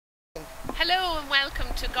Hello and welcome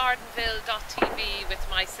to Gardenville.tv with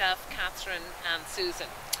myself, Catherine and Susan.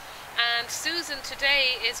 And Susan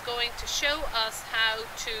today is going to show us how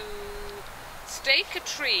to stake a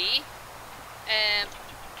tree,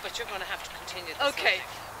 but you're going to have to continue this. Okay,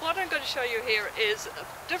 what I'm going to show you here is a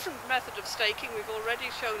different method of staking. We've already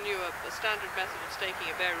shown you a standard method of staking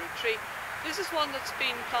a bare root tree. This is one that's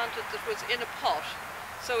been planted that was in a pot.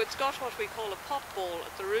 So it's got what we call a pot ball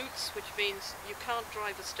at the roots, which means you can't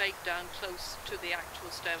drive a stake down close to the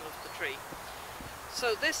actual stem of the tree.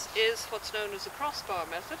 So this is what's known as a crossbar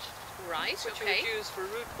method, Right, which okay. you would use for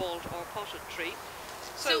root balled or potted tree.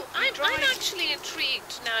 So I'm actually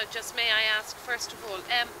intrigued now, just may I ask first of all,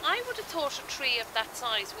 I would have thought a tree of that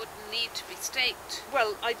size wouldn't need to be staked.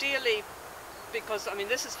 Well, ideally, because, I mean,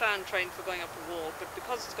 this is fan trained for going up a wall, but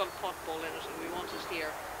because it's got a pot ball in it and we want it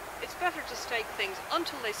here, it's better to stake things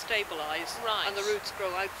until they stabilise and the roots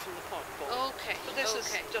grow out from the pot ball. Okay. But this is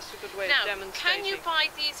just a good way now, of demonstrating. can you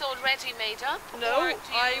buy these already made up? No,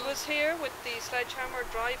 I was here with the sledgehammer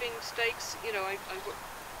driving stakes. You know, I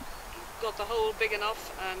got the hole big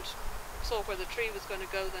enough and saw where the tree was going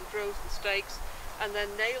to go, then drove the stakes and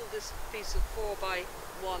then nailed this piece of 4x1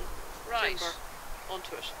 timber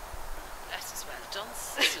onto it. That is well done,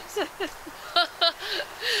 Susan.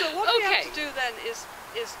 So what we have to do then is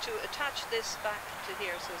to attach this back to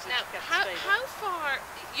here so as it gets stable. How far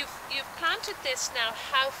you've planted this now?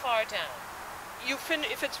 How far down?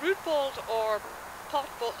 If it's root balled or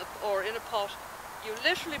or in a pot, you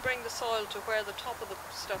literally bring the soil to where the top of the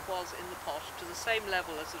stuff was in the pot, to the same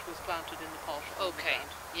level as it was planted in the pot. Okay.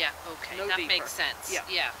 Yeah. Okay. No that deeper. Makes sense.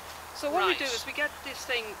 Yeah. So what we do is we get this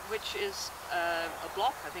thing, which is a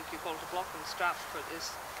block. I think you call it a block and strap for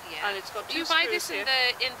this. Yeah. And it's got two you buy screws this here.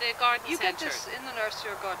 in the garden You centre? get this in the nursery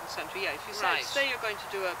or garden centre, yeah. If you say you're going to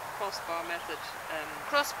do a crossbar method.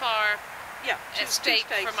 Crossbar, yeah, a stake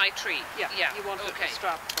for my tree. Yeah, you want a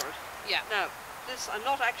strap for it. Yeah. Now, I'm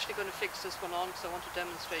not actually going to fix this one on because I want to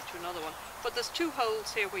demonstrate to you another one. But there's two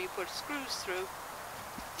holes here where you put screws through.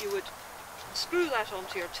 You would screw that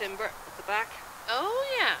onto your timber at the back. Oh,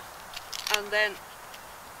 yeah. And then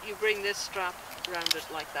you bring this strap around it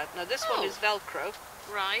like that. Now this one is Velcro.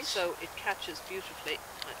 Right. So it catches beautifully.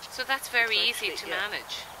 So that's very easy to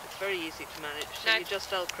manage. It's very easy to manage. So you just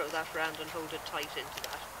Velcro that round and hold it tight into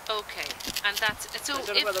that. Okay. And that's so. I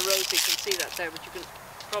don't know whether Rosie can see that there, but you can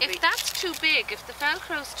probably. If that's too big, if the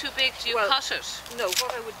Velcro's too big, do you cut it? No.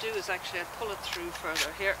 What I would do is actually I'd pull it through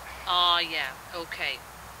further here. Oh yeah. Okay.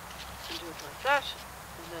 You do it like that,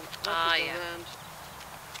 and then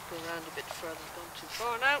go around a bit further. Gone too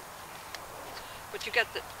far now. But you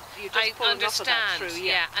get the. You just pull enough of that through,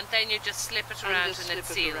 and then you just slip it around and it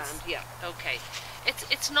seals. Okay.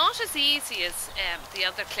 It's not as easy as the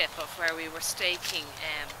other clip of where we were staking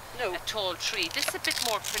a tall tree. This is a bit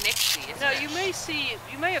more pernixy, isn't it?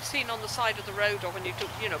 You may have seen on the side of the road, or when you do,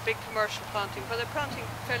 big commercial planting, where they're planting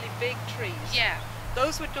fairly big trees. Yeah.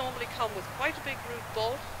 Those would normally come with quite a big root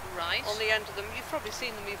ball. Right. On the end of them. You've probably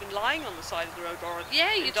seen them even lying on the side of the road or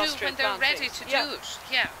you do when they're ready to do it.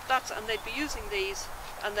 Yeah. And they'd be using these,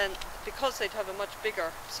 and then because they'd have a much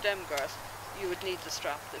bigger stem girth, you would need the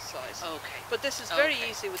strap this size. Okay. But this is very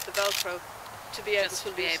easy with the Velcro to be able to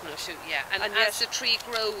loosen it. And as the tree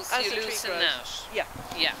grows, you loosen that. Yeah.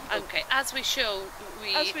 Yeah. Okay. As we showed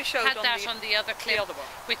had that on the other clip,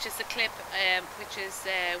 which is the clip which is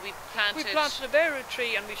we planted a bare root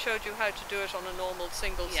tree, and we showed you how to do it on a normal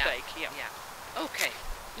single stake. Yeah. Okay.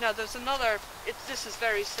 Now there's another. This is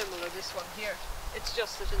very similar. This one here. It's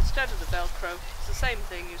just that instead of the Velcro, it's the same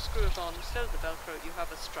thing. You screw it on. Instead of the Velcro, you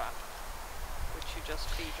have a strap, which you just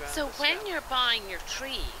feed around. So when you're buying your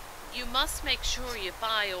tree, you must make sure you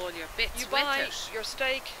buy all your bits with it. You buy your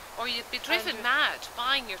stake. Or you'd be driven mad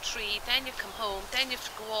buying your tree, then you come home, then you have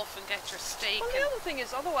to go off and get your stake. Well, the other thing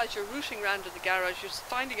is, otherwise you're rooting around in the garage, you're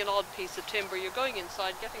finding an odd piece of timber, you're going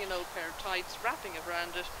inside, getting an old pair of tights, wrapping it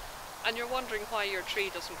around it, and you're wondering why your tree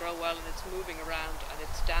doesn't grow well and it's moving around and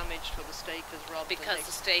it's damaged or the stake is rubbed. Because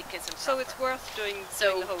the stake isn't So proper. It's worth doing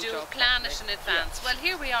So the whole job plan properly. it in advance. Well,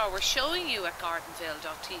 here we are. We're showing you at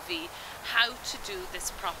Gardenville.tv how to do this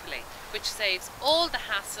properly, which saves all the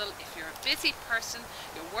hassle. If you're a busy person,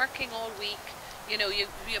 you're working all week, you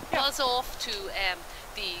buzz off to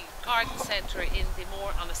the garden centre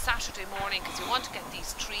on a Saturday morning because you want to get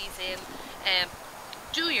these trees in.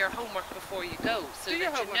 Do your homework before you go, so that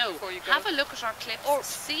you know. Have a look at our clips, or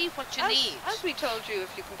see what you need. As we told you,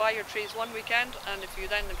 if you can buy your trees one weekend, and if you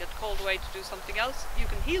then get called away to do something else, you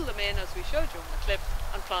can heel them in, as we showed you on the clip,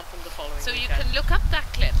 and plant them the following weekend. So you can look up that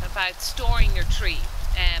clip about storing your tree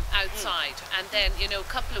outside, and then, a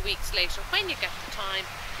couple of weeks later, when you get the time,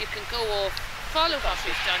 you can go off, follow what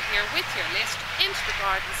we've done here with your list into the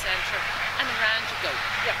garden centre and around you go.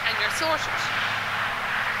 Yeah. And you're sorted.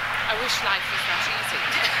 I wish life was that easy.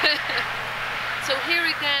 So here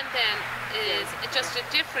again then is just a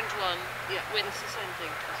different one. Yeah, with it's the same thing.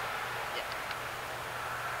 Yeah.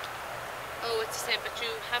 Oh, it's the same, but you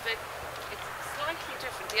have it, it's slightly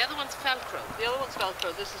different. The other one's Velcro. The other one's Velcro,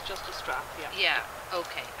 this is just a strap, yeah. Yeah,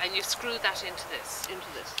 okay. And you screw that into this. Into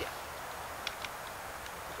this, yeah.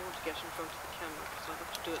 I don't want to get in front of the camera because I have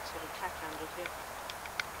to do it sort of tack-handed here.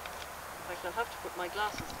 In fact, I'll have to put my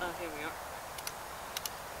glasses, here we are.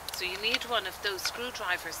 So you need one of those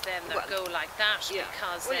screwdrivers then that Well, go like that, Yeah.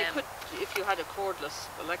 because Well, you could, if you had a cordless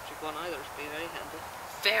electric one either, it'd be very handy.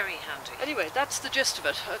 very handy. Anyway, that's the gist of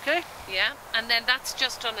it, okay? Yeah, and then that's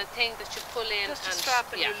just on a thing that you pull in Just a and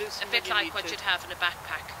strap and yeah, you loosen a bit when you like need what to. you'd have in a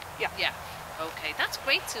backpack. Yeah. Yeah. Okay, that's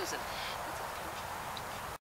great, Susan.